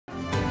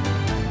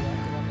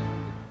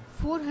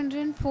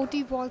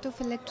440 volt of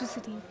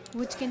electricity,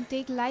 which can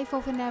take life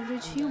of an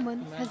average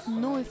human, has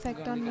no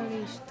effect on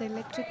Naresh, the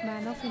electric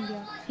man of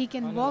India. He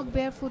can walk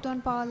barefoot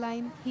on power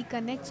line, he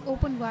connects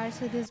open wires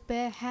with his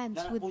bare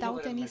hands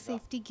without any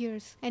safety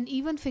gears, and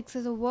even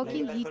fixes a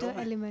working heater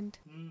element.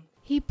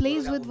 He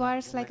plays with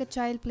wires like a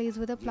child plays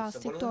with a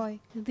plastic toy.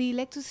 The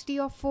electricity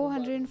of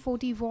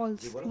 440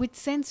 volts, which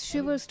sends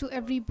shivers to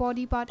every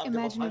body part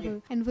imaginable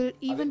and will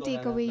even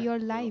take away your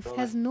life,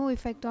 has no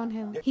effect on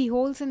him. He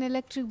holds an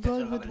electric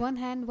bulb with one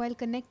hand while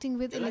connecting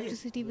with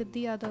electricity with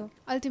the other,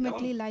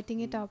 ultimately lighting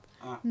it up.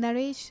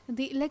 Naresh,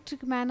 the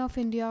electric man of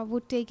India,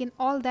 would take in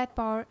all that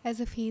power as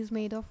if he is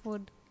made of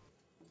wood.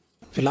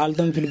 फिलहाल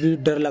तो फिर भी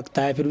डर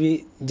लगता है, फिर भी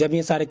जब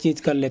ये सारी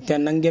चीज़ कर लेते हैं,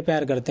 नंगे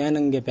पैर करते हैं,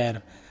 नंगे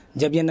पैर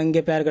जब ये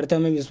नंगे पैर करते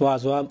हैं हमें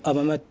विश्वास हुआ अब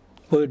हमें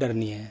कोई डर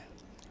नहीं है।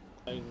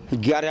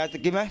 11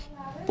 तक की मैं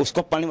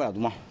उसको पानी बढ़ा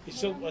दूंगा।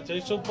 इससे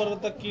ऊपर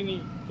तक की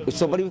नहीं,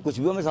 इससे ऊपर भी कुछ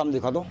भी हो मैं सामने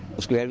दिखा दो,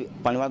 उसके लिए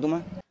पानी बढ़ा दूं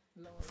मैं।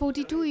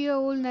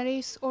 42-year-old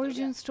Naresh's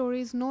origin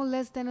story is no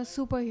less than a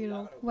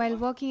superhero. While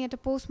working at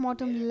a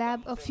post-mortem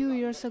lab a few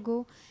years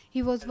ago,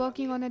 he was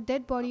working on a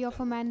dead body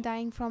of a man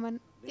dying from an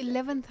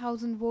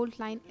 11,000 volt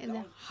line in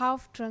a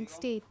half-drunk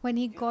state when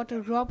he got a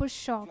robber's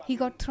shock. He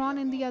got thrown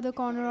in the other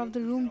corner of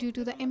the room due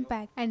to the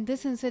impact, and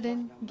this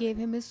incident gave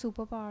him his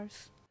superpowers.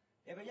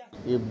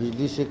 ये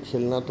बिजली से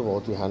खेलना तो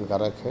बहुत ही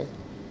हानिकारक है,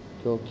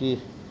 क्योंकि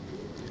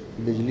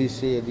बिजली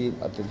से यदि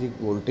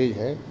अत्यधिक वोल्टेज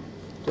है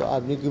तो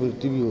आदमी की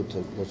मृत्यु भी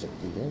हो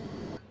सकती है।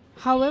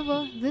 However,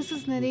 this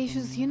is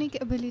Naresh's unique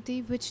ability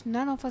which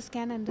none of us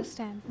can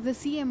understand. The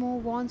CMO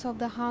warns of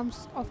the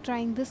harms of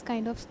trying this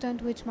kind of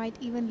stunt which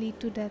might even lead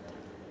to death.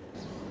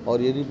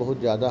 और यदि बहुत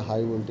ज़्यादा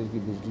हाई वोल्टेज की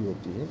बिजली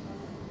होती है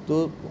तो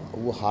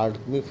वो हार्ट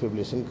में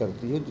फिब्रिलेशन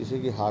करती है, जिससे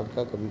कि हार्ट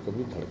का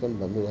कभी-कभी धड़कन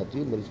बंद हो जाती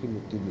है, मरीज की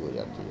मृत्यु भी हो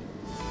जाती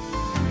है।